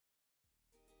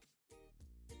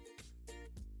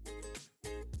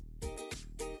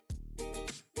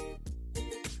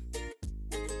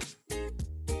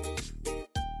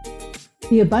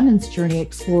The Abundance Journey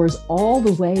explores all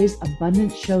the ways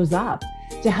abundance shows up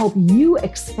to help you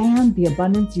expand the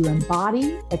abundance you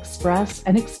embody, express,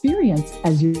 and experience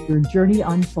as your journey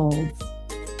unfolds.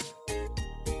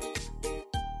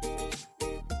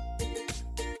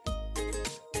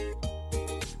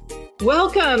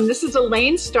 Welcome. This is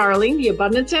Elaine Starling, the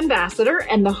Abundance Ambassador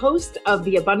and the host of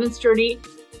the Abundance Journey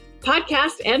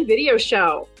podcast and video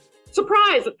show.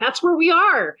 Surprise, that's where we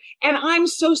are. And I'm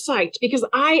so psyched because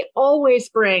I always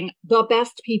bring the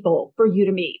best people for you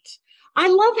to meet. I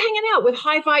love hanging out with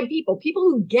high vibe people, people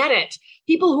who get it,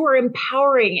 people who are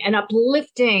empowering and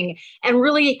uplifting and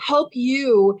really help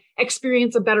you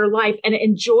experience a better life and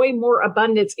enjoy more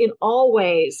abundance in all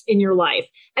ways in your life.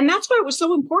 And that's why it was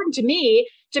so important to me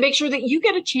to make sure that you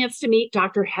get a chance to meet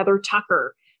Dr. Heather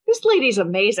Tucker. This lady's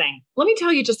amazing. Let me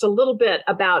tell you just a little bit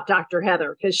about Dr.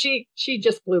 Heather because she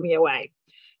just blew me away.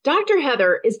 Dr.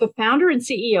 Heather is the founder and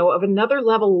CEO of Another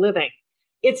Level Living.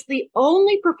 It's the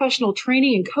only professional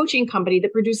training and coaching company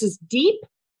that produces deep,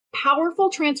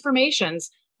 powerful transformations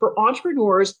for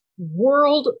entrepreneurs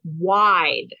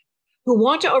worldwide who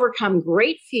want to overcome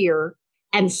great fear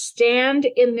and stand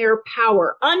in their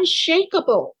power,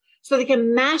 unshakable, so they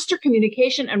can master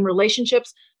communication and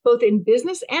relationships, both in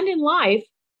business and in life,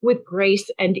 with grace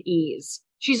and ease.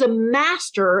 She's a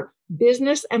master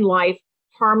business and life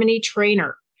harmony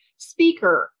trainer,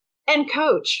 speaker, and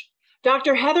coach.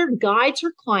 Dr. Heather guides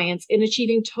her clients in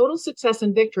achieving total success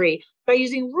and victory by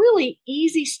using really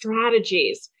easy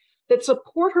strategies that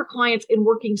support her clients in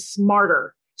working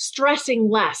smarter,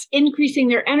 stressing less, increasing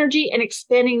their energy, and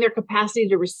expanding their capacity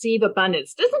to receive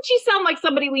abundance. Doesn't she sound like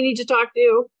somebody we need to talk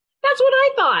to? That's what I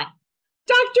thought.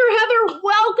 Dr. Heather,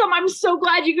 welcome. I'm so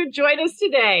glad you could join us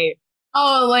today.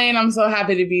 Oh, Elaine, I'm so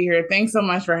happy to be here. Thanks so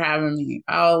much for having me.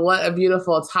 Oh, what a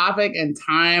beautiful topic and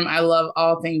time. I love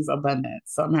all things abundance.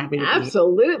 So I'm happy to be here.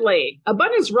 Absolutely.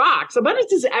 Abundance rocks.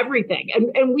 Abundance is everything.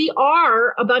 And we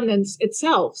are abundance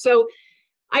itself. So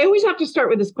I always have to start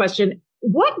with this question.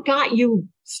 What got you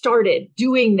started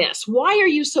doing this? Why are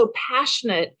you so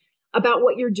passionate about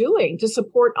what you're doing to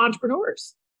support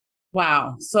entrepreneurs?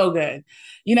 Wow, so good.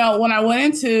 You know, when I went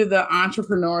into the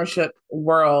entrepreneurship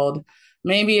world,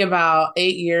 maybe about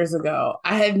 8 years ago,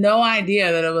 I had no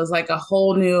idea that it was like a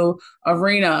whole new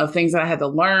arena of things that I had to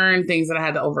learn, things that I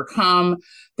had to overcome,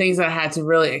 things that I had to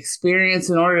really experience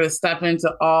in order to step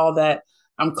into all that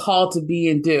I'm called to be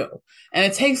and do. And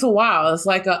it takes a while. It's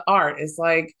like an art. It's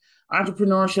like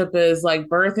entrepreneurship is like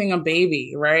birthing a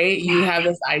baby, right? You have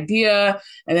this idea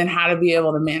and then how to be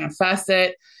able to manifest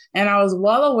it. And I was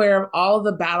well aware of all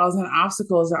the battles and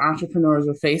obstacles that entrepreneurs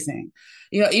were facing.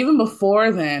 You know, even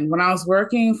before then, when I was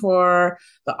working for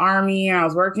the Army and I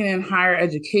was working in higher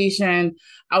education,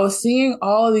 I was seeing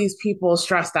all of these people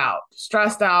stressed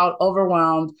out,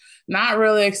 overwhelmed, not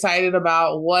really excited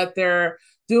about what they're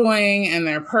doing and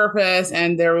their purpose.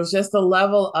 And there was just a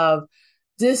level of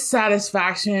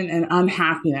dissatisfaction and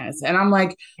unhappiness. And I'm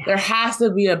like, there has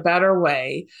to be a better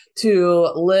way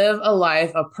to live a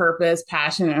life of purpose,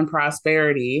 passion, and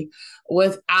prosperity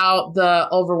without the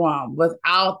overwhelm,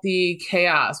 without the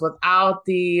chaos, without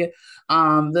the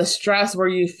stress where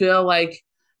you feel like,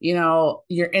 you know,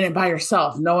 you're in it by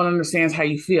yourself. No one understands how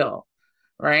you feel.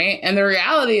 Right. And the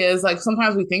reality is, like,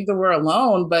 sometimes we think that we're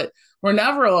alone, but we're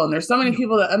never alone. There's so many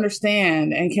people that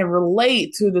understand and can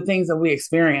relate to the things that we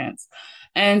experience.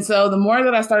 And so the more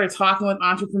that I started talking with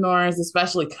entrepreneurs,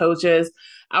 especially coaches,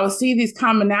 I would see these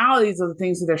commonalities of the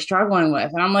things that they're struggling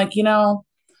with. And I'm like, you know,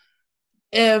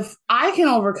 if I can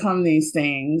overcome these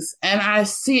things and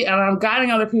I'm guiding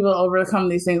other people to overcome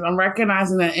these things, I'm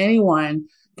recognizing that anyone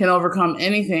can overcome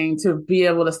anything to be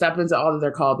able to step into all that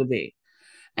they're called to be.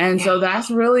 And so that's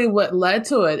really what led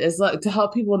to it, is like to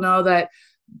help people know that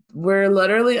we're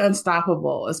literally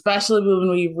unstoppable, especially when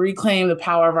we reclaim the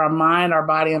power of our mind, our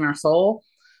body, and our soul.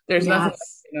 There's nothing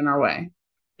in our way.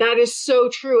 That is so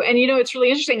true. And, you know, it's really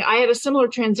interesting. I had a similar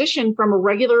transition from a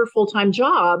regular full-time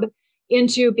job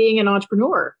into being an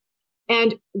entrepreneur.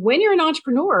 And when you're an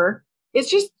entrepreneur, it's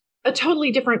just a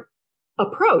totally different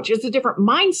approach. It's a different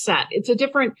mindset.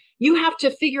 You have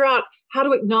to figure out how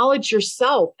to acknowledge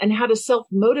yourself and how to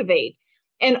self-motivate.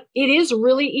 And it is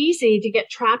really easy to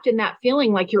get trapped in that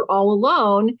feeling like you're all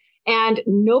alone and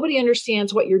nobody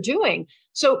understands what you're doing.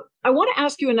 So I want to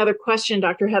ask you another question,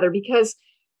 Dr. Heather, because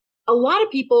a lot of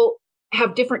people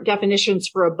have different definitions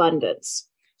for abundance.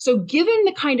 So given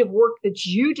the kind of work that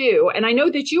you do, and I know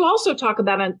that you also talk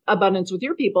about abundance with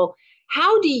your people,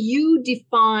 how do you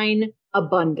define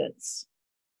abundance?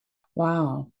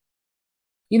 Wow.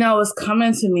 You know, what's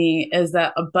coming to me is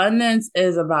that abundance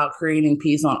is about creating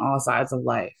peace on all sides of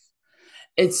life.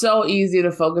 it's so easy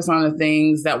to focus on the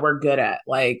things that we're good at.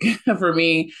 Like for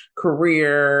me,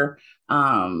 career,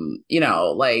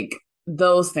 like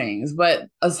those things. But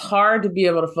it's hard to be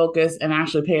able to focus and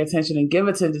actually pay attention and give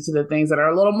attention to the things that are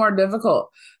a little more difficult,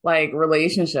 like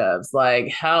relationships, like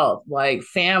health, like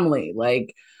family,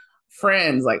 like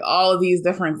friends, like all of these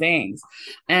different things.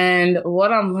 And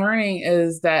what I'm learning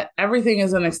is that everything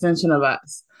is an extension of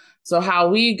us. So how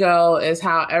we go is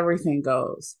how everything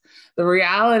goes. The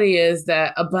reality is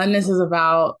that abundance is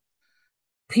about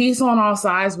peace on all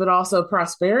sides, but also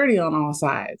prosperity on all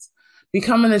sides,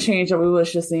 becoming the change that we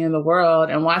wish to see in the world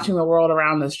and watching the world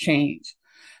around us change.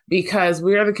 Because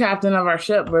we are the captain of our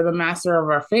ship, we're the master of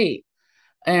our fate.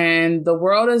 And the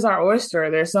world is our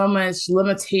oyster. There's so much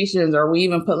limitations, or we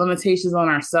even put limitations on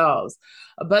ourselves.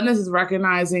 Abundance is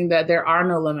recognizing that there are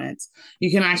no limits. You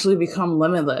can actually become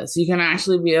limitless. You can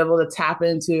actually be able to tap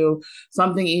into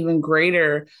something even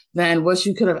greater than what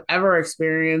you could have ever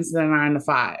experienced in a 9 to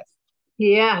 5.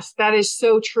 Yes, that is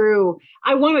so true.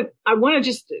 I want to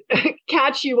just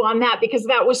catch you on that because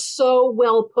that was so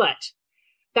well put.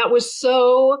 That was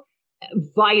so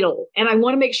vital. And I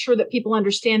want to make sure that people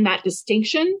understand that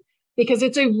distinction because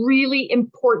it's a really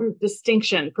important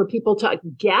distinction for people to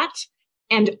get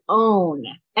and own.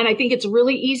 And I think it's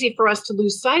really easy for us to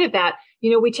lose sight of that.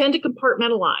 We tend to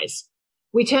compartmentalize.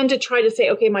 We tend to try to say,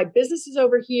 okay, my business is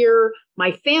over here,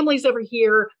 my family's over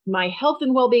here, my health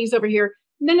and well-being is over here.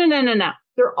 No, no, no, no, no.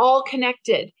 They're all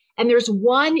connected. And there's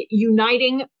one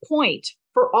uniting point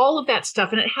for all of that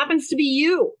stuff. And it happens to be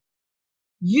you.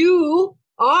 You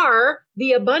are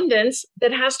the abundance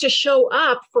that has to show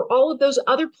up for all of those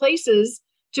other places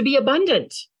to be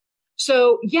abundant.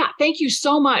 So yeah, thank you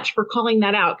so much for calling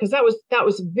that out because that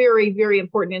was very, very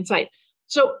important insight.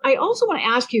 So I also want to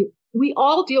ask you, we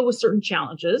all deal with certain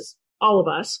challenges, all of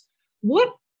us. What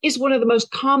is one of the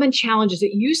most common challenges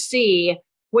that you see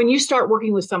when you start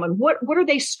working with someone? What are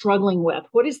they struggling with?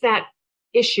 What is that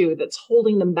issue that's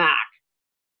holding them back?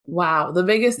 Wow. The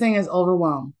biggest thing is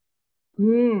overwhelm.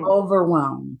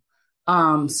 Overwhelm,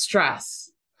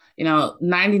 stress.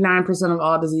 99% of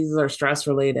all diseases are stress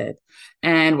related.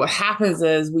 And what happens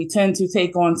is we tend to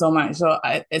take on so much. So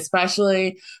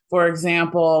especially, for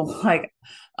example, like,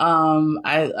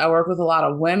 I work with a lot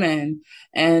of women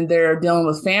and they're dealing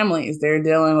with families, they're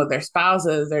dealing with their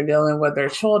spouses, they're dealing with their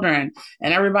children,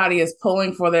 and everybody is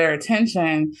pulling for their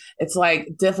attention. It's like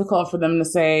difficult for them to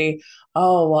say,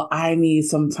 oh, well, I need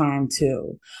some time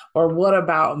too. Or what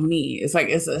about me? It's like,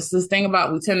 it's this thing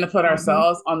about we tend to put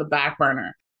ourselves on the back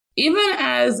burner. Even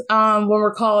as when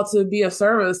we're called to be of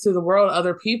service to the world,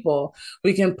 other people,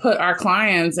 we can put our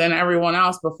clients and everyone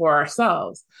else before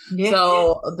ourselves. Yeah.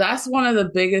 So that's one of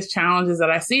the biggest challenges that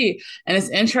I see. And it's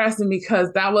interesting because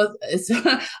I'm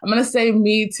going to say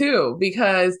me too,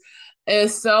 because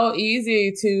it's so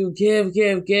easy to give,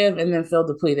 and then feel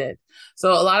depleted.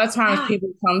 So a lot of times people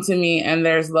come to me and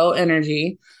there's low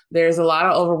energy. There's a lot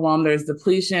of overwhelm. There's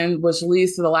depletion, which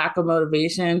leads to the lack of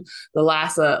motivation, the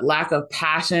lack of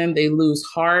passion. They lose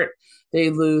heart. They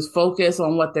lose focus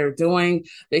on what they're doing.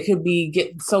 They could be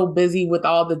getting so busy with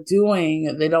all the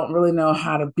doing, they don't really know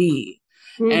how to be.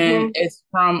 Mm-hmm. And it's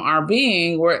from our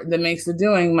being that makes the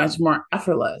doing much more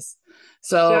effortless.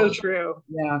 So true.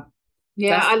 Yeah.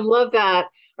 Yeah, I love that.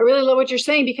 I really love what you're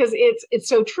saying because it's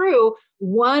so true.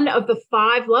 One of the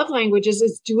 5 love languages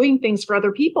is doing things for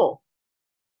other people.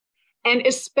 And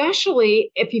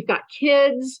especially if you've got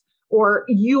kids or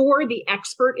you're the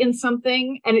expert in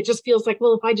something and it just feels like,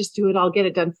 well, if I just do it, I'll get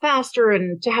it done faster.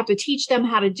 And to have to teach them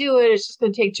how to do it, it's just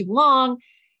going to take too long.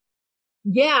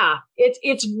 Yeah,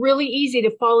 it's really easy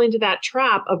to fall into that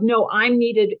trap of, no, I'm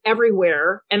needed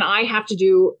everywhere and I have to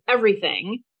do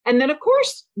everything. And then, of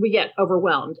course, we get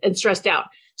overwhelmed and stressed out.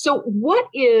 So what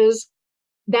is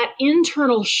that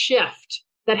internal shift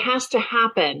that has to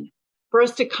happen for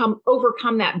us to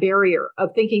overcome that barrier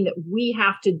of thinking that we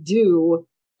have to do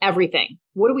everything?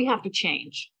 What do we have to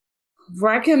change?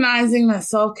 Recognizing that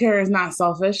self-care is not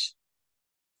selfish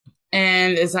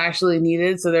and it's actually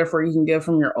needed. So therefore you can give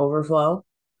from your overflow.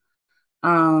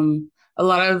 It's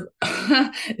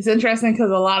interesting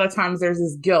because a lot of times there's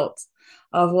this guilt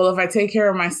of, well, if I take care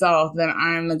of myself, then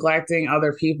I'm neglecting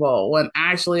other people, when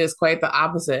actually it's quite the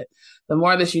opposite. The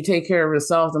more that you take care of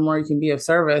yourself, the more you can be of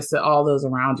service to all those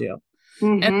around you.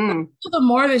 Mm-hmm. And the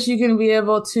more that you can be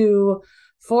able to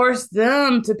force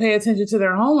them to pay attention to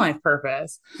their own life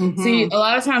purpose. Mm-hmm. See, a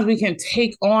lot of times we can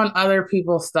take on other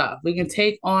people's stuff. We can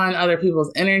take on other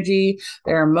people's energy,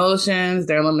 their emotions,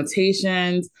 their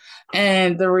limitations.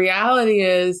 And the reality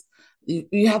is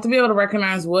you have to be able to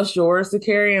recognize what's yours to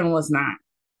carry and what's not,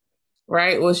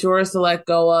 right? What's yours to let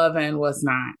go of and what's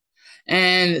not.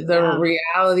 And the Yeah.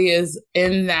 reality is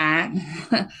in that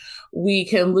we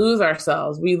can lose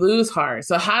ourselves, we lose heart.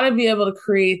 So how to be able to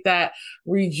create that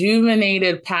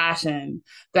rejuvenated passion,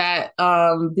 that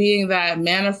being that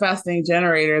manifesting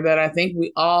generator that I think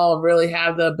we all really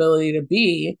have the ability to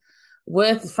be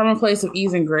with from a place of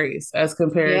ease and grace as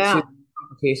compared to Yeah.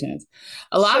 complications.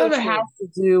 A lot So of it has true.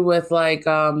 to do with like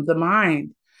the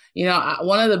mind.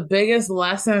 One of the biggest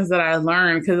lessons that I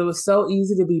learned, because it was so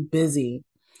easy to be busy,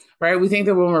 right? We think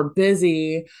that when we're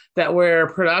busy that we're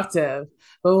productive,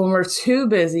 but when we're too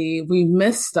busy, we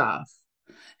miss stuff.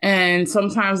 And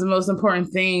sometimes the most important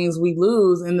things we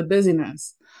lose in the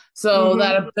busyness. So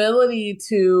that Mm-hmm. ability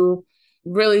to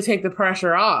really take the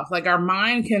pressure off, like our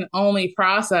mind can only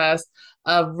process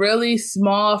a really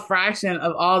small fraction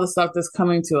of all the stuff that's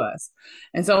coming to us.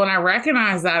 And so when I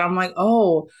recognize that, I'm like,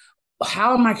 oh,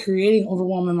 how am I creating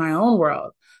overwhelm in my own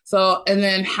world? So, and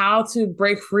then how to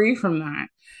break free from that.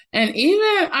 And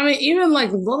even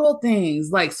like little things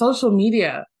like social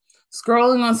media,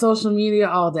 scrolling on social media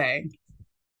all day.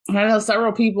 I know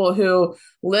several people who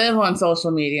live on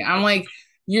social media. I'm like,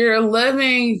 you're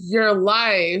living your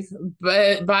life,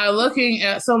 but by looking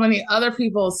at so many other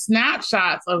people's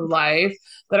snapshots of life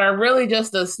that are really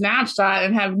just a snapshot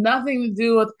and have nothing to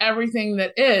do with everything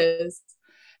that is.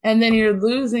 And then you're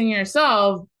losing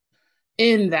yourself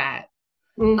in that.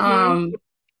 Mm-hmm. Um,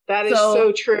 That is so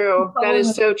so true. That controlling is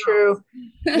the so true.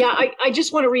 self. Yeah, I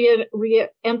just want to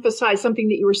re-emphasize something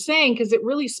that you were saying because it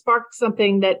really sparked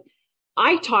something that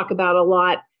I talk about a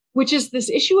lot, which is this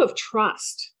issue of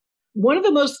trust. One of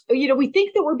the most, we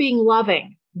think that we're being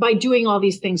loving by doing all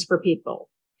these things for people.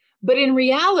 But in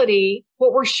reality,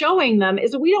 what we're showing them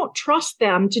is that we don't trust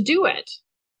them to do it.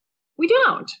 We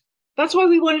don't. That's why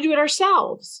we want to do it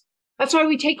ourselves. That's why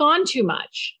we take on too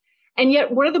much. And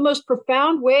yet, one of the most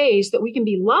profound ways that we can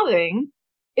be loving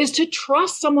is to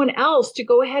trust someone else to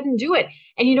go ahead and do it.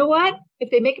 And you know what? If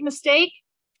they make a mistake,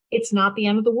 it's not the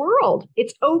end of the world.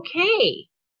 It's okay,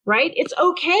 right? It's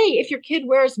okay if your kid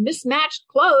wears mismatched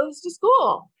clothes to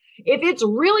school. If it's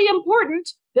really important,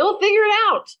 they'll figure it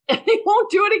out and they won't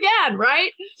do it again,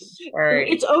 right? Right.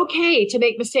 It's okay to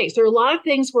make mistakes. There are a lot of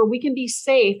things where we can be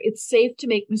safe. It's safe to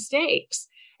make mistakes.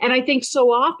 And I think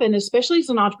so often, especially as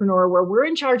an entrepreneur, where we're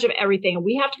in charge of everything and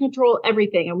we have to control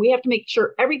everything and we have to make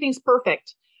sure everything's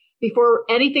perfect before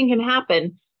anything can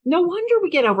happen, no wonder we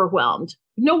get overwhelmed.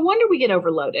 No wonder we get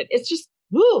overloaded. It's just,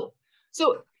 woo.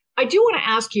 So I do want to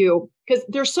ask you, because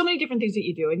there's so many different things that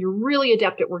you do, and you're really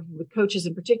adept at working with coaches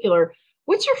in particular.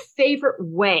 What's your favorite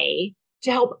way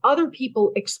to help other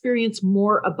people experience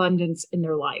more abundance in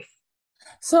their life?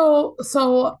 So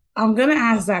I'm gonna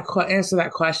answer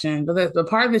that question, but the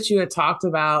part that you had talked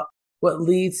about, what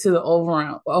leads to the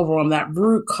overwhelm, that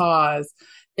root cause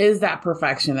is that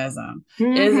perfectionism.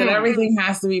 Is that Mm-hmm. everything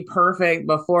has to be perfect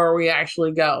before we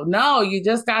actually go? No, you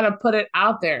just got to put it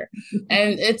out there,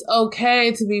 and it's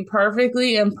okay to be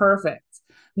perfectly imperfect.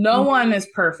 No one is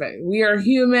perfect. We are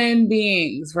human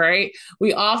beings, right?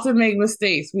 We often make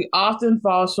mistakes. We often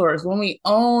fall short. When we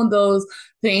own those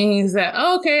things that,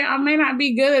 okay, I may not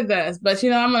be good at this, but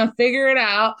I'm going to figure it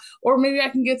out. Or maybe I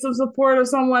can get some support of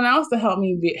someone else to help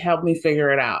me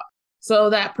figure it out. So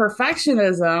that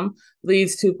perfectionism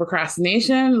leads to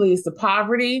procrastination, leads to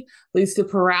poverty, leads to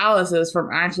paralysis from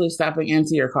actually stepping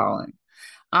into your calling.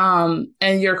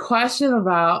 And your question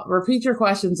repeat your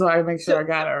question so I make sure I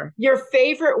got her. Your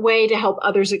favorite way to help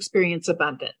others experience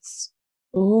abundance?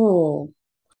 Oh,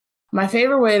 my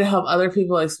favorite way to help other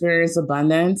people experience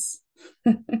abundance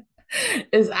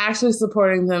is actually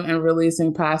supporting them and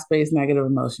releasing past-based negative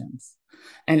emotions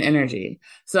and energy.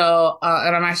 So,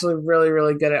 and I'm actually really,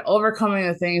 really good at overcoming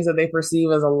the things that they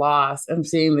perceive as a loss and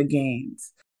seeing the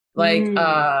gains. Like,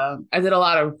 I did a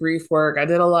lot of grief work. I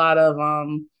did a lot of,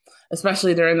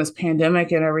 especially during this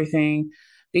pandemic and everything,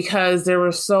 because there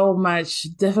was so much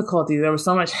difficulty. There was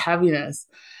so much heaviness.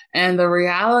 And the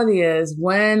reality is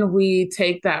when we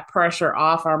take that pressure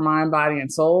off our mind, body,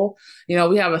 and soul, we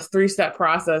have a 3-step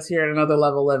process here at Another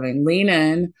Level Living. Lean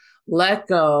in, let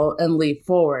go, and leap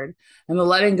forward. And the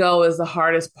letting go is the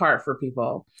hardest part for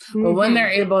people. Mm-hmm. But when they're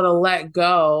able to let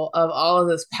go of all of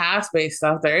this past-based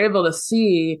stuff, they're able to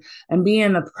see and be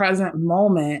in the present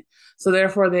moment. So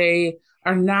therefore they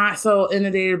are not so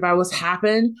inundated by what's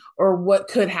happened or what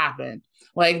could happen.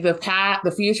 Like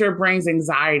the future brings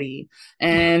anxiety,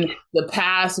 and the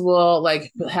past will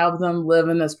help them live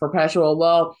in this perpetual,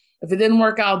 well, if it didn't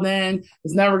work out then,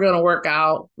 it's never going to work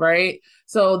out, right?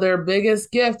 So their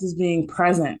biggest gift is being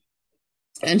present.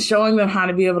 and showing them how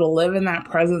to be able to live in that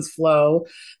presence flow,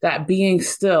 that being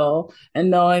still, and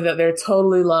knowing that they're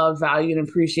totally loved, valued,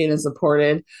 appreciated, and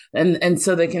supported. And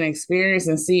so they can experience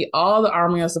and see all the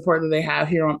army of support that they have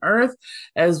here on earth,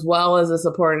 as well as the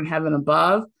support in heaven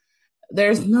above.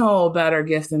 There's no better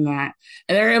gift than that.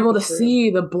 And they're able to see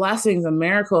the blessings and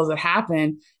miracles that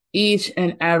happen each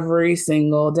and every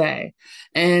single day.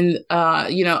 And,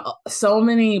 so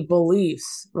many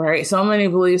beliefs, right? So many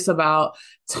beliefs about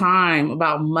time,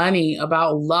 about money,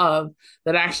 about love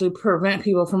that actually prevent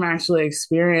people from actually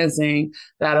experiencing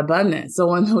that abundance. So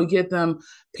when we get them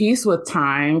peace with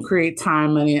time, create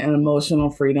time, money, and emotional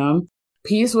freedom,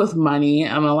 peace with money,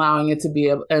 allowing it to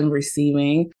be and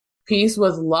receiving, peace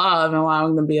with love and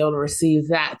allowing them to be able to receive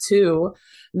that too,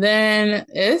 then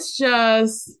it's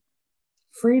just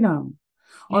freedom.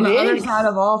 On the other side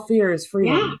of all fear is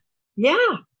freedom. Yeah.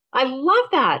 I love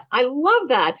that. I love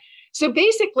that. So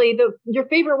basically, your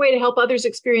favorite way to help others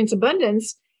experience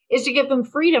abundance is to give them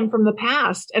freedom from the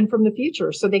past and from the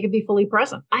future so they can be fully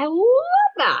present. I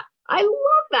love that. I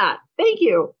love that. Thank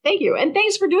you. Thank you. And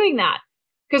thanks for doing that.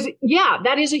 Because,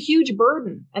 that is a huge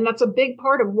burden. And that's a big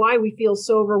part of why we feel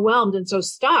so overwhelmed and so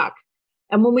stuck.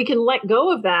 And when we can let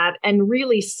go of that and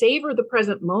really savor the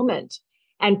present moment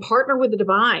and partner with the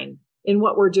divine in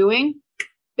what we're doing,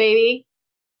 baby,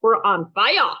 we're on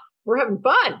fire. We're having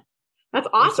fun. That's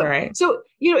awesome. That's right. So,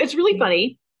 it's really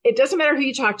funny. It doesn't matter who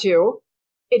you talk to.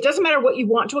 It doesn't matter what you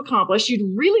want to accomplish.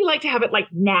 You'd really like to have it like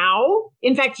now.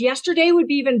 In fact, yesterday would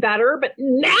be even better, but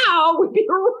now would be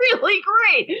really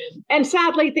great. And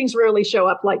sadly, things rarely show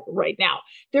up like right now.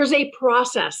 There's a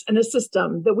process and a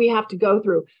system that we have to go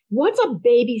through. What's a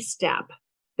baby step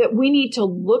that we need to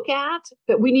look at,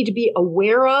 that we need to be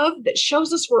aware of, that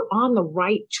shows us we're on the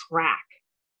right track?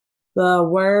 The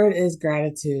word is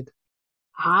gratitude.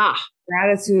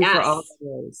 Gratitude for all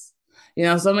it is.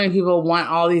 So many people want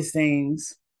all these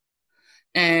things.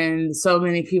 And so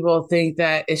many people think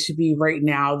that it should be right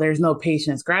now. There's no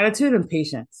patience, gratitude and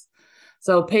patience.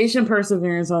 So patient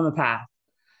perseverance on the path.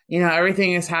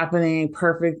 Everything is happening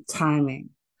perfect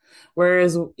timing.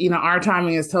 Whereas, our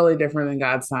timing is totally different than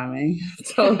God's timing,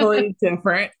 totally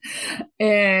different.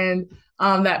 And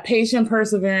that patient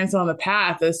perseverance on the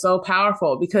path is so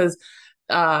powerful because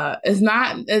it's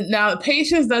not, now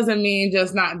patience doesn't mean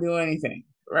just not do anything.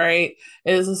 Right?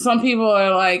 Some people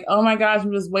are like, oh my gosh,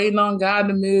 I'm just waiting on God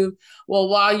to move. Well,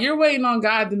 while you're waiting on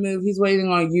God to move, he's waiting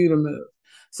on you to move.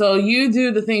 So you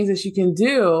do the things that you can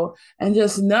do and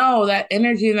just know that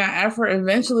energy and that effort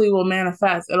eventually will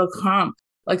manifest. It'll come.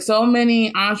 Like so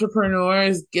many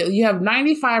entrepreneurs, you have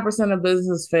 95% of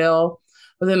businesses fail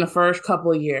within the first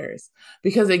couple of years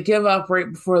because they give up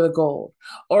right before the goal,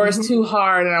 or it's too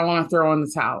hard and I want to throw in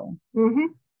the towel.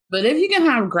 But if you can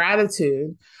have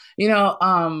gratitude,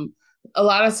 a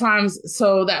lot of times,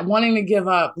 so that wanting to give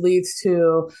up leads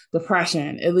to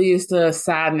depression. It leads to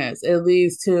sadness. It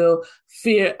leads to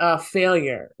fear,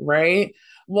 failure, right?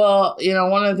 Well,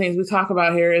 one of the things we talk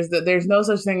about here is that there's no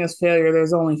such thing as failure.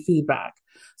 There's only feedback.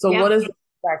 So what is the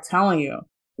feedback telling you?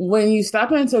 When you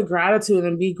step into gratitude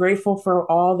and be grateful for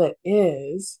all that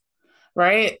is,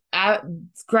 right?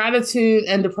 Gratitude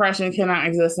and depression cannot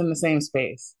exist in the same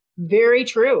space. Very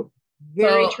true.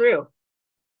 Very true.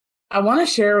 I want to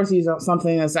share with you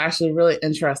something that's actually really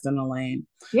interesting, Elaine.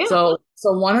 Yeah. So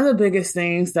one of the biggest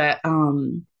things that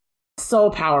so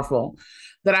powerful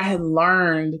that I had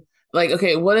learned, like,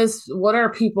 okay, what are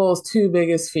people's two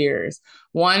biggest fears?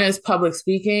 One is public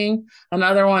speaking.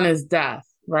 Another one is death,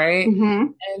 right?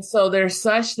 And so there's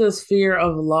such this fear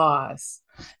of loss,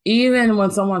 even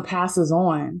when someone passes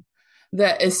on,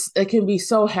 that it can be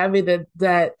so heavy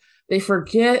that they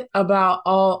forget about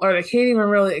or they can't even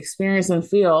really experience and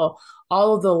feel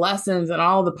all of the lessons and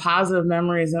all of the positive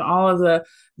memories and all of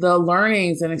the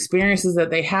learnings and experiences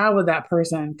that they have with that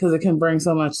person, because it can bring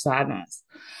so much sadness.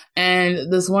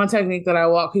 And this one technique that I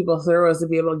walk people through is to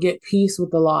be able to get peace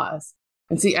with the loss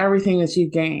and see everything that you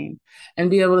gain and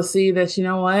be able to see that, you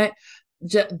know what?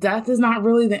 Death is not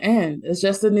really the end. It's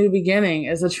just a new beginning.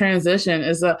 It's a transition.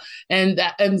 And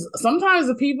sometimes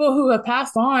the people who have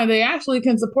passed on, they actually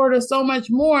can support us so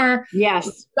much more.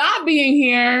 Yes. Not being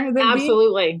here.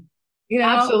 Absolutely.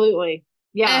 Absolutely.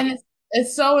 Yeah. And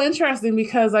it's so interesting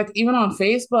because, like, even on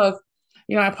Facebook,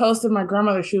 I posted my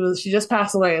grandmother. She just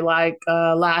passed away like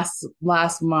last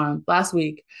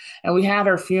week, and we had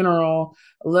her funeral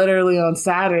literally on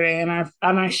Saturday, and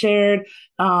I shared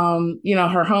her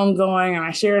homegoing, and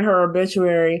I shared her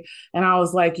obituary, and I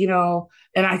was like, and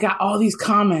I got all these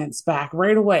comments back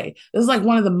right away. This is like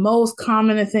one of the most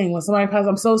common things when somebody passes.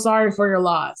 I'm so sorry for your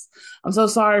loss. I'm so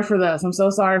sorry for this. I'm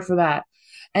so sorry for that.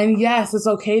 And yes, it's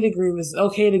okay to grieve. It's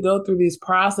okay to go through these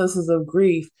processes of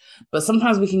grief, but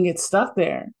sometimes we can get stuck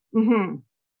there. Mm-hmm.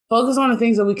 Focus on the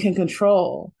things that we can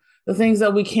control. The things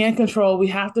that we can't control, we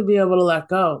have to be able to let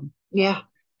go. Yeah.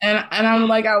 And I'm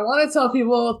like, I want to tell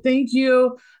people, thank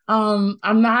you. I'm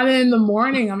not in the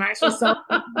morning. I'm actually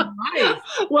celebrating life.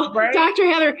 Well, right? Dr.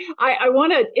 Heather, I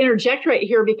want to interject right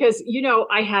here because,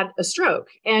 I had a stroke.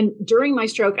 And during my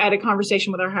stroke, I had a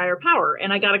conversation with our higher power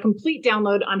and I got a complete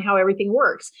download on how everything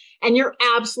works. And you're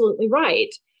absolutely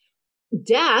right.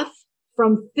 Death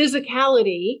from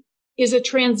physicality is a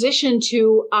transition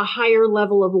to a higher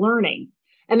level of learning.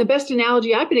 And the best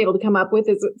analogy I've been able to come up with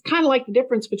is it's kind of like the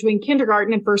difference between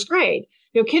kindergarten and first grade.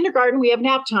 Kindergarten, we have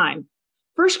nap time.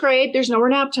 First grade, there's no more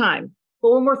nap time.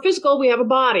 But when we're physical, we have a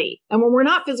body. And when we're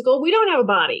not physical, we don't have a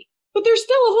body. But there's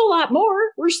still a whole lot more.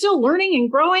 We're still learning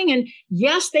and growing. And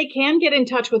yes, they can get in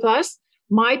touch with us.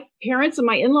 My parents and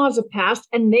my in-laws have passed,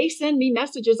 and they send me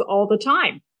messages all the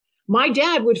time. My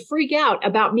dad would freak out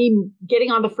about me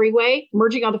getting on the freeway,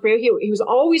 merging on the freeway. He was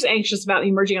always anxious about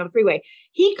me merging on the freeway.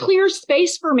 He clears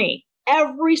space for me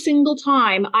every single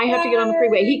time I have to get on the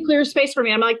freeway. He clears space for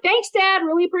me. I'm like, thanks, Dad.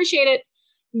 Really appreciate it.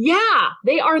 Yeah,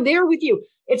 they are there with you.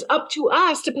 It's up to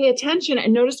us to pay attention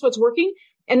and notice what's working.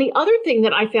 And the other thing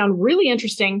that I found really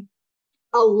interesting,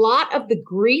 a lot of the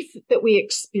grief that we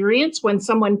experience when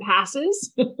someone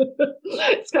passes,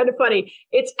 it's kind of funny.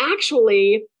 It's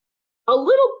actually a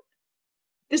little,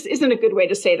 this isn't a good way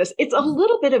to say this. It's a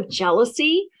little bit of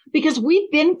jealousy because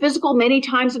we've been physical many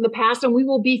times in the past and we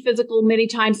will be physical many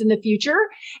times in the future.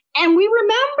 And we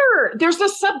remember, there's a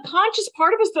subconscious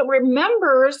part of us that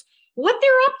remembers what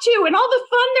they're up to and all the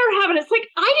fun they're having. It's like,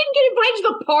 I didn't get invited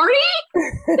to the party.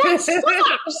 That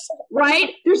sucks,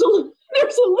 right? There's a little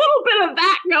bit of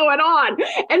that going on.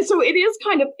 And so it is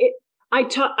kind of,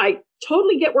 I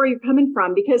totally get where you're coming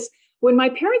from because when my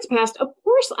parents passed, of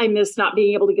course, I miss not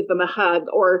being able to give them a hug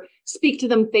or speak to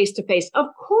them face to face, of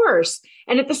course.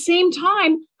 And at the same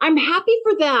time, I'm happy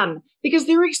for them because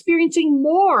they're experiencing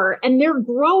more and they're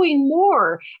growing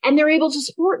more and they're able to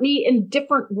support me in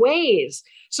different ways.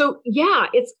 So yeah,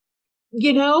 it's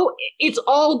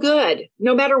all good.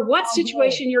 No matter what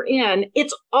situation you're in,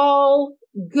 it's all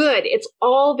good. It's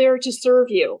all there to serve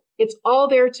you. It's all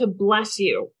there to bless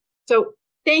you. So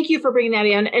thank you for bringing that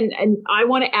in. And I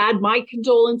want to add my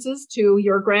condolences to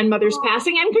your grandmother's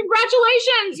passing and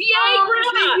congratulations. Yay,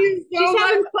 Grandma. She's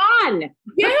having fun.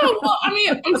 Yeah. Well, I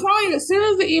mean, I'm telling you, as soon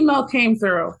as the email came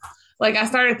through, like I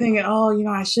started thinking,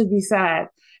 I should be sad.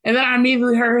 And then I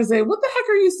immediately heard her say, what the heck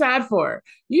are you sad for?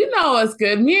 You know what's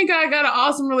good. Me and God got an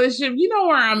awesome relationship. You know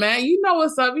where I'm at. You know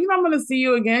what's up. You know I'm going to see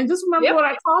you again. Just remember what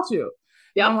I taught you.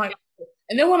 Yeah. I'm like,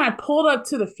 and then when I pulled up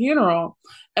to the funeral,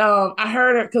 I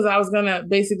heard her because I was going to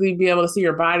basically be able to see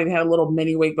her body. They had a little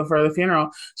mini wake before the funeral.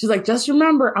 She's like, just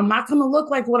remember, I'm not going to look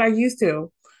like what I used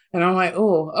to. And I'm like,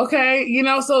 oh, okay.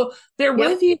 So they're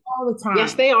with you all the time.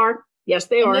 Yes, they are. Yes,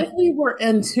 they are. If we were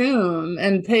in tune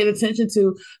and paid attention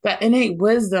to that innate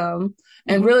wisdom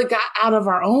and really got out of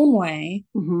our own way,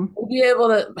 we'll be able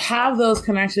to have those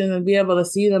connections and be able to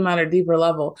see them at a deeper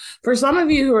level. For some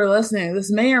of you who are listening,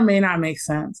 this may or may not make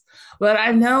sense, but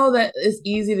I know that it's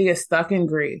easy to get stuck in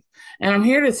grief. And I'm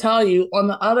here to tell you on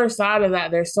the other side of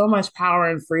that, there's so much power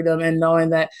and freedom in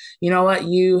knowing that, you know what,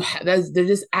 they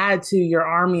just add to your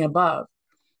army above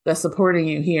that's supporting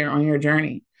you here on your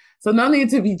journey. So no need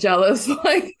to be jealous,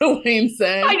 like Wayne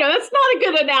said. I know that's not a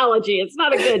good analogy. It's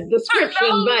not a good description,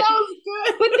 but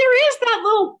there is that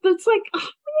little. It's like, oh man,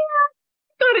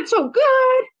 God, it's so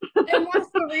good. And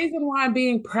that's the reason why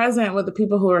being present with the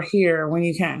people who are here when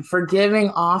you can,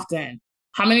 forgiving often.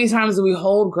 How many times do we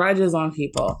hold grudges on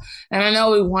people? And I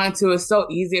know we want to. It's so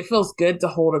easy. It feels good to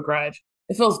hold a grudge.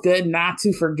 It feels good not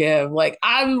to forgive. Like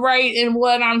I'm right in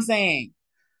what I'm saying,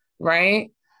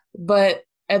 right? But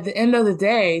at the end of the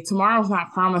day, tomorrow's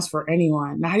not promised for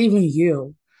anyone, not even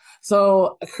you.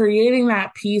 So creating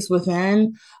that peace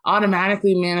within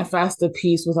automatically manifests the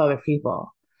peace with other people.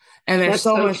 And there's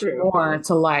so much more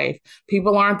to life.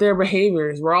 People aren't their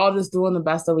behaviors. We're all just doing the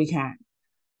best that we can.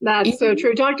 That's so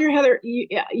true. Dr. Heather,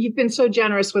 you've been so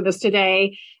generous with us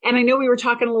today. And I know we were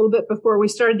talking a little bit before we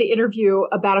started the interview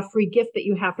about a free gift that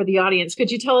you have for the audience.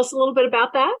 Could you tell us a little bit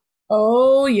about that?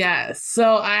 Oh, yes.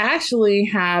 So I actually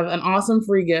have an awesome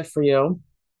free gift for you.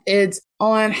 It's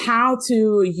on how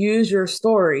to use your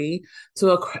story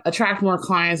to attract more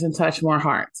clients and touch more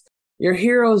hearts. Your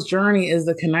hero's journey is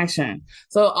the connection.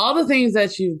 So all the things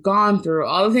that you've gone through,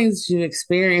 all the things that you've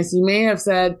experienced, you may have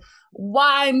said,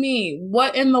 why me?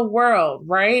 What in the world?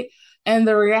 Right? And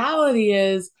the reality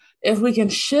is if we can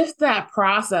shift that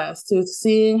process to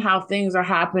seeing how things are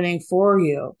happening for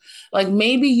you, like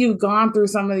maybe you've gone through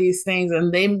some of these things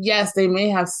and they may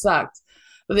have sucked,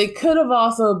 but they could have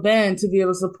also been to be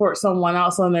able to support someone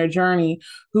else on their journey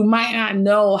who might not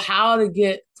know how to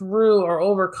get through or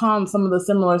overcome some of the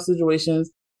similar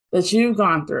situations that you've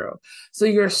gone through. So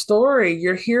your story,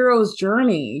 your hero's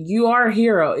journey, you are a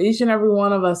hero. Each and every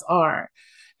one of us are.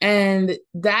 And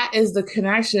that is the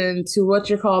connection to what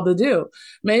you're called to do.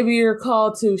 Maybe you're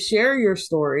called to share your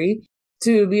story,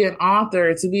 to be an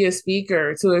author, to be a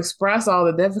speaker, to express all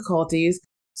the difficulties.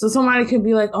 So somebody can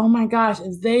be like, oh my gosh,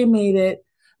 if they made it,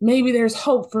 maybe there's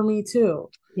hope for me too.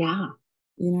 Yeah.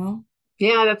 You know?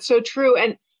 Yeah, that's so true.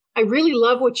 And I really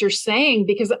love what you're saying,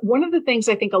 because one of the things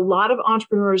I think a lot of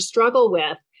entrepreneurs struggle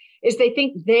with is they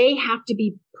think they have to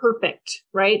be perfect,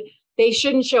 right? They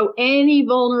shouldn't show any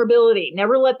vulnerability.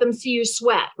 Never let them see you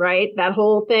sweat, right? That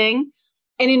whole thing.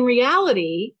 And in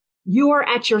reality, you are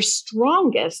at your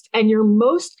strongest and your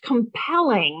most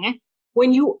compelling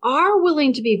when you are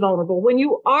willing to be vulnerable, when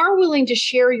you are willing to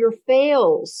share your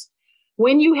fails,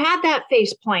 when you had that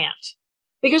face plant.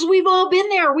 Because we've all been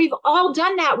there. We've all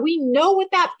done that. We know what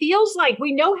that feels like.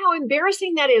 We know how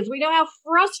embarrassing that is. We know how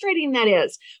frustrating that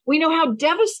is. We know how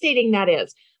devastating that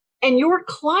is. And your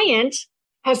client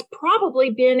has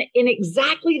probably been in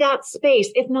exactly that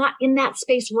space, if not in that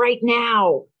space right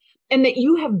now. And that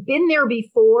you have been there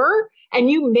before and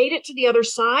you made it to the other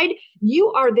side.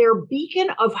 You are their beacon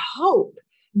of hope.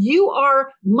 You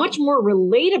are much more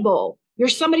relatable. You're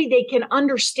somebody they can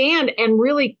understand and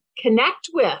really connect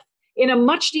with in a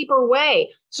much deeper way.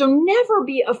 So never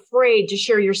be afraid to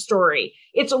share your story.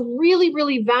 It's really,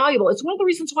 really valuable. It's one of the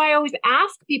reasons why I always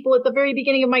ask people at the very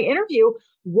beginning of my interview,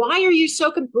 why are you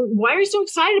so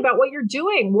excited about what you're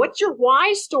doing? What's your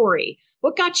why story?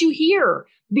 What got you here?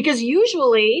 Because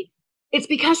usually it's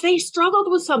because they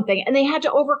struggled with something and they had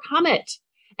to overcome it.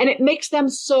 And it makes them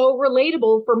so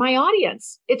relatable for my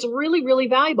audience. It's really, really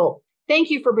valuable. Thank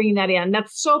you for bringing that in.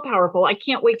 That's so powerful. I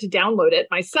can't wait to download it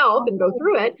myself and go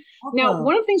through it. Now,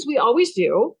 one of the things we always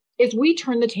do is we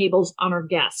turn the tables on our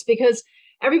guests, because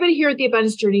everybody here at the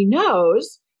Abundance Journey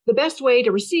knows the best way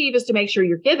to receive is to make sure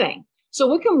you're giving. So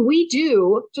what can we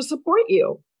do to support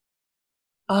you?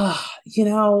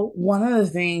 One of the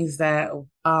things that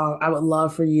I would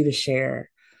love for you to share.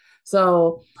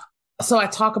 So I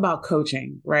talk about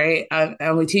coaching, right?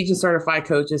 And we teach and certify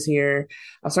coaches here.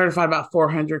 I've certified about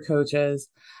 400 coaches.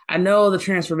 I know the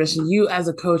transformation. You as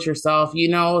a coach yourself, you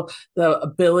know the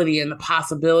ability and the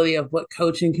possibility of what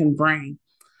coaching can bring.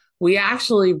 We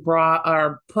actually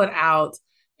put out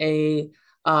a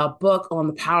book on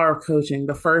the power of coaching,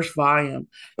 the first volume.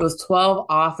 It was 12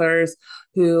 authors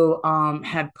who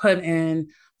had put in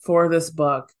for this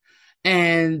book.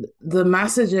 And the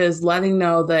message is letting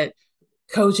know that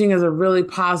coaching is a really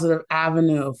positive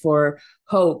avenue for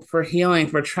hope, for healing,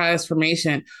 for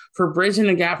transformation, for bridging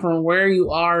the gap from where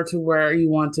you are to where you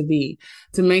want to be,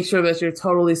 to make sure that you're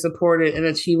totally supported in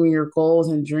achieving your goals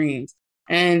and dreams.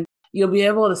 And you'll be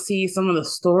able to see some of the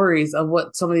stories of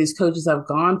what some of these coaches have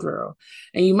gone through.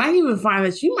 And you might even find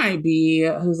that you might be,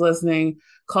 who's listening,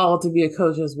 called to be a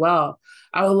coach as well.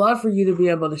 I would love for you to be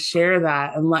able to share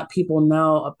that and let people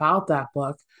know about that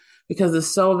book, because it's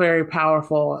so very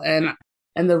powerful.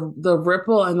 And the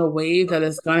ripple and the wave that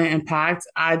it's going to impact,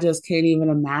 I just can't even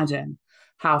imagine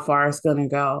how far it's going to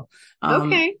go.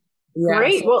 Okay,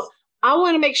 great. Well, I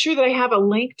want to make sure that I have a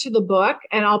link to the book,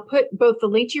 and I'll put both the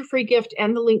link to your free gift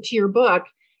and the link to your book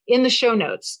in the show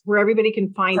notes where everybody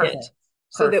can find it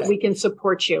so that we can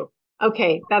support you.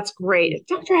 Okay, that's great.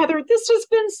 Dr. Heather, this has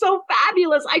been so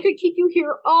fabulous. I could keep you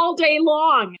here all day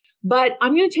long, but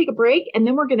I'm going to take a break and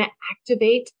then we're going to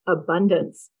activate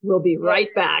abundance. We'll be right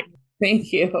back.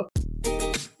 Thank you.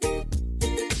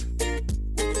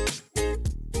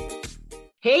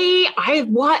 Hey,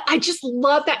 I just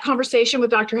love that conversation with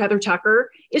Dr. Heather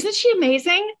Tucker. Isn't she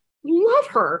amazing? Love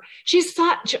her. She's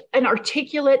such an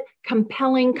articulate,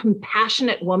 compelling,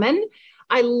 compassionate woman.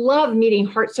 I love meeting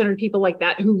heart-centered people like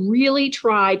that who really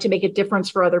try to make a difference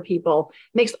for other people.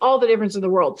 Makes all the difference in the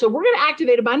world. So we're going to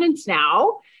activate abundance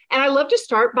now. And I love to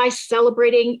start by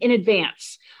celebrating in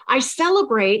advance. I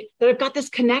celebrate that I've got this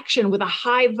connection with a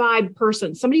high vibe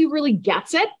person, somebody who really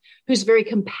gets it, who's very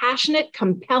compassionate,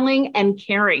 compelling, and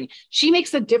caring. She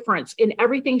makes a difference in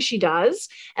everything she does.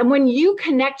 And when you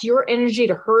connect your energy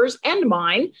to hers and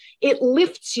mine, it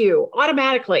lifts you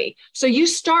automatically. So you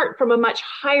start from a much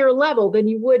higher level than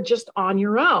you would just on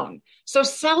your own. So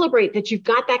celebrate that you've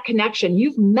got that connection.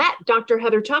 You've met Dr.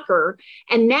 Heather Tucker,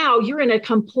 and now you're in a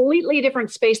completely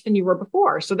different space than you were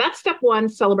before. So that's step one,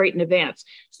 celebrate in advance.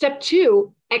 Step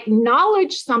two,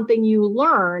 acknowledge something you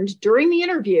learned during the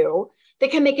interview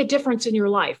that can make a difference in your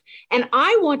life. And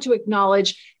I want to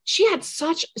acknowledge she had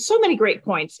so many great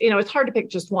points. It's hard to pick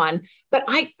just one, but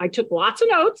I took lots of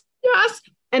notes. Yes.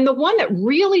 And the one that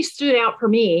really stood out for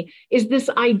me is this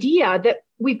idea that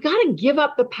we've got to give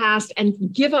up the past and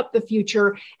give up the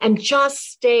future and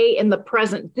just stay in the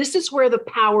present. This is where the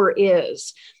power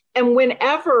is. And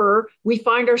whenever we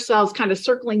find ourselves kind of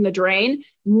circling the drain,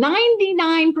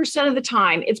 99% of the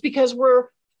time, it's because we're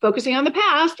focusing on the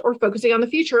past or focusing on the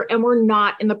future and we're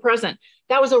not in the present.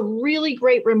 That was a really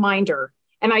great reminder.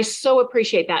 And I so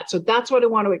appreciate that. So that's what I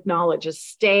want to acknowledge is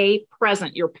stay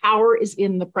present. Your power is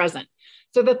in the present.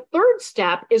 So the third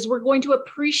step is we're going to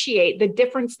appreciate the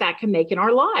difference that can make in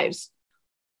our lives.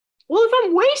 Well, if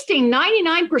I'm wasting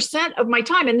 99% of my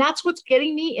time, and that's what's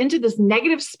getting me into this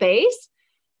negative space,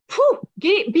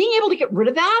 being able to get rid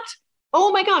of that,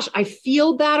 oh my gosh, I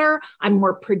feel better. I'm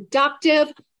more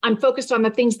productive. I'm focused on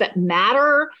the things that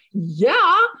matter.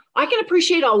 Yeah, I can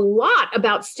appreciate a lot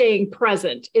about staying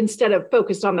present instead of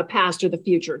focused on the past or the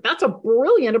future. That's a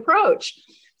brilliant approach.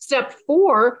 Step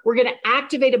 4, we're going to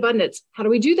activate abundance. How do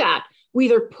we do that? We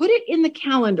either put it in the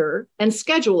calendar and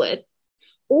schedule it,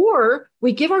 or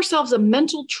we give ourselves a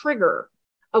mental trigger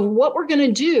of what we're going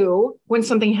to do when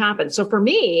something happens. So for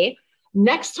me,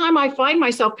 next time I find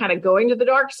myself kind of going to the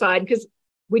dark side, because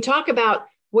we talk about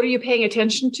what are you paying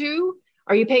attention to?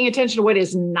 Are you paying attention to what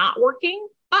is not working?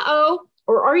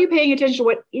 Or are you paying attention to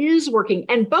what is working?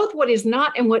 And both what is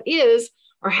not and what is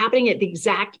are happening at the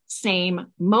exact same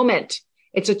moment.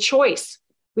 It's a choice.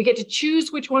 We get to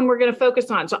choose which one we're going to focus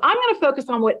on. So I'm going to focus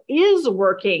on what is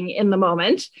working in the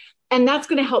moment, and that's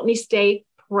going to help me stay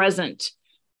present.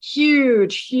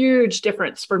 Huge, huge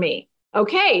difference for me.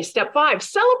 Okay, step 5,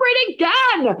 celebrate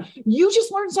again. You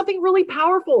just learned something really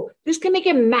powerful. This can make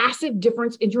a massive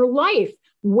difference in your life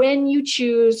when you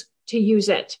choose to use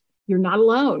it. You're not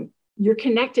alone. You're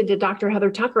connected to Dr.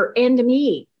 Heather Tucker and to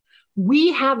me.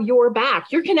 We have your back.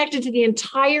 You're connected to the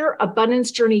entire Abundance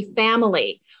Journey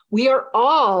family. We are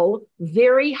all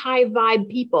very high vibe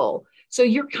people. So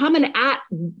you're coming at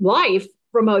life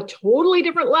from a totally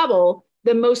different level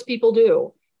than most people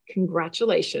do.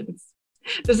 Congratulations.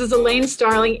 This is Elaine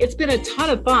Starling. It's been a ton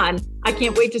of fun. I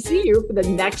can't wait to see you for the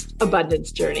next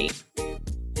Abundance Journey.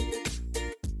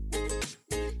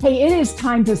 Hey, it is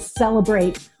time to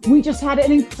celebrate. We just had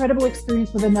an incredible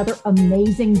experience with another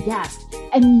amazing guest,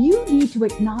 and you need to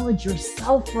acknowledge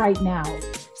yourself right now.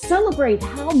 Celebrate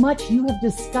how much you have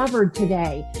discovered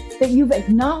today, that you've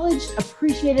acknowledged,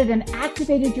 appreciated, and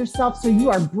activated yourself so you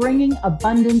are bringing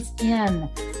abundance in.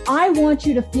 I want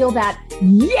you to feel that,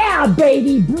 yeah,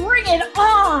 baby, bring it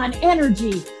on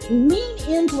energy. Lean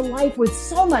into life with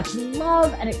so much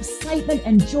love and excitement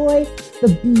and joy.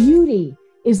 The beauty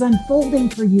is unfolding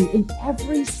for you in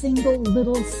every single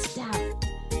little step.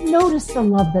 Notice the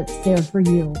love that's there for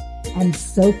you and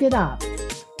soak it up.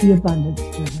 The Abundance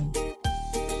Journey.